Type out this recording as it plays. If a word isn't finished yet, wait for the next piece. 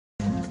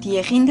Die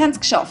Kinder haben es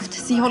geschafft.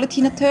 Sie holen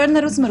Tina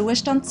Turner aus dem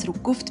Ruhestand zurück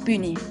auf die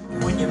Bühne.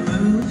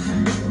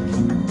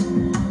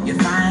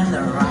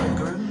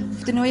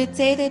 Auf der neuen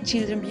CD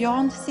 «Children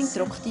Beyond» singt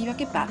Rockdiva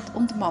Gebet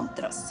und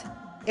Mantras.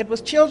 It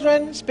was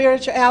children,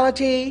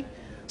 spirituality,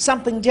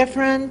 something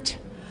different.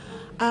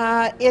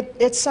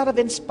 It sort of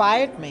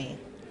inspired me.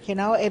 You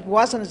know, it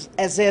wasn't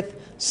as if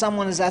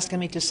someone is asking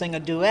me to sing a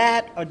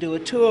duet or do a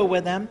tour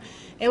with them.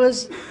 It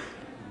was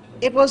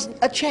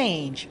a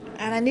change,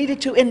 and I needed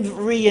to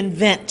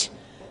reinvent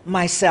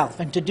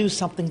myself and to do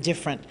something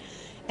different.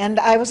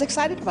 And I was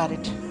excited about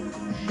it.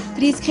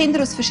 30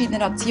 Kinder aus verschiedenen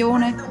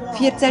Nationen,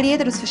 14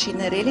 Lieder aus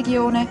verschiedenen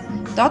Religionen.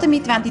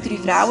 Damit wollen die 3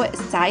 Frauen ein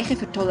Zeichen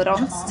für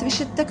Toleranz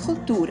zwischen den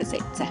Kulturen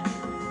setzen.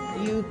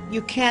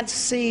 You can't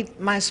see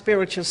my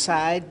spiritual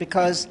side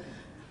because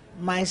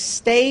my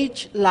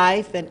stage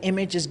life and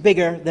image is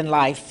bigger than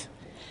life.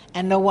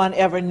 And no one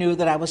ever knew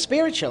that I was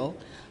spiritual,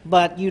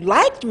 but you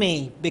liked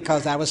me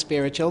because I was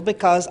spiritual,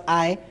 because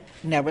I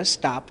never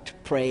stopped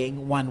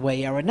praying one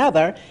way or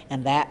another,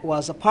 and that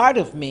was a part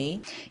of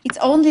me. It's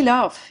only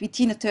love, wie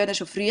Tina Turner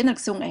schon früher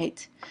gesungen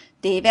hat.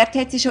 Den Wert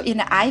hat sie schon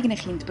ihren eigenen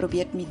Kindern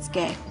probiert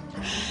mitzugeben.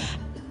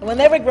 When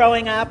they were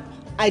growing up,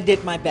 I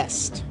did my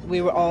best. We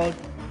were all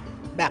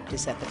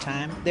Baptists at the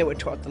time. They were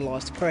taught the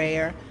Lord's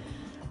Prayer.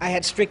 I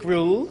had strict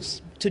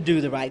rules to do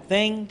the right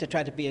thing, to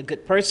try to be a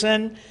good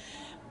person.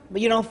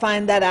 But you don't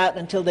find that out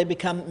until they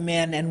become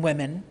men and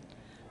women.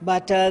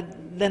 But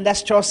then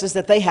that's choices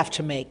that they have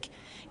to make.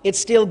 It's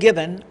still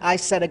given. I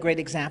set a great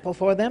example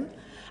for them.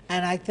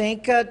 And I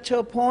think to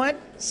a point,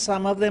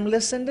 some of them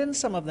listened and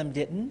some of them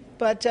didn't.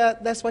 But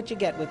that's what you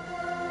get with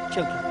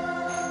children.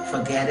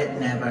 Forget it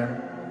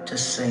never to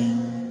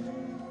sing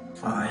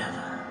forever.